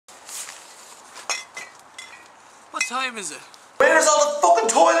time is it? Where's all the fucking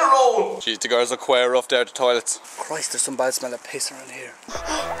toilet roll? Jeez, the girls are quite rough there at the toilets. Christ, there's some bad smell of piss around here.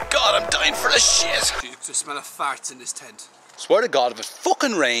 God, I'm dying for the shit. You can smell of farts in this tent. Swear to God, if it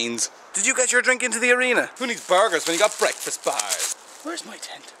fucking rains. Did you get your drink into the arena? Who needs burgers when you got breakfast bars? Where's my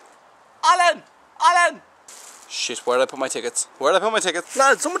tent? Alan! Alan! Shit, where did I put my tickets? Where did I put my tickets?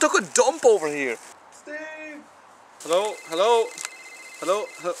 Lad, someone took a dump over here. Steve! Hello? Hello? Hello?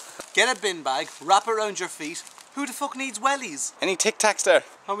 Hello? Get a bin bag, wrap it around your feet. Who the fuck needs wellies? Any Tic Tacs there?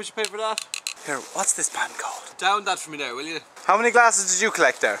 How much you pay for that? Here, what's this band called? Down that for me there, will you? How many glasses did you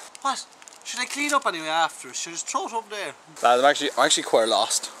collect there? What? Should I clean up anyway after? Should I just throw it up there? Lad, I'm actually quite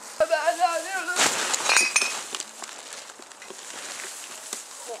lost.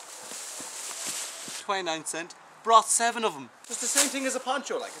 29¢. Brought 7 of them. It's the same thing as a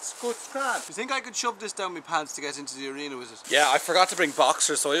poncho, like, it's good, it's grand. You think I could shove this down my pants to get into the arena with it? Yeah, I forgot to bring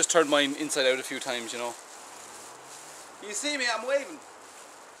boxers, so I just turned mine inside out a few times, you know. You see me, I'm waving.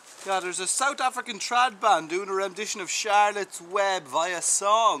 Yeah, there's a South African trad band doing a rendition of Charlotte's Web via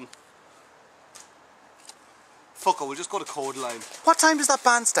song. Fuck it, we'll just go to Code Line. What time does that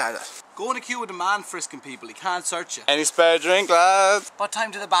band start at? Go in a queue with a man frisking people, he can't search you. Any spare drink, lad? What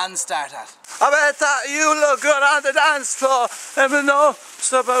time did the band start at? I bet that you look good on the dance floor. Never know,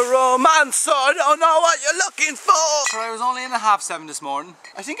 it's about romance, so I don't know what you're looking for. Sure, I was only in at 7:30 this morning.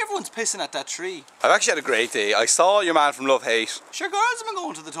 I think everyone's pissing at that tree. I've actually had a great day. I saw your man from Love Hate. Sure, girls have been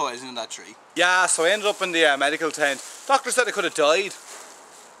going to the toilets in that tree. Yeah, so I ended up in the medical tent. Doctor said I could have died.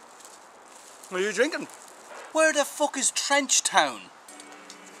 What are you drinking? Where the fuck is Trench Town?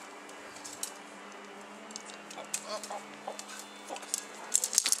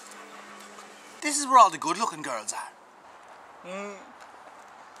 This is where all the good looking girls are.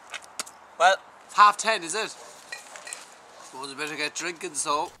 Well, it's 10:30, is it? Suppose I better get drinking,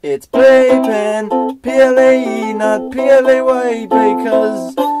 so. It's playpen, P-L-A-E, not P-L-A-Y,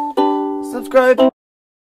 because subscribe.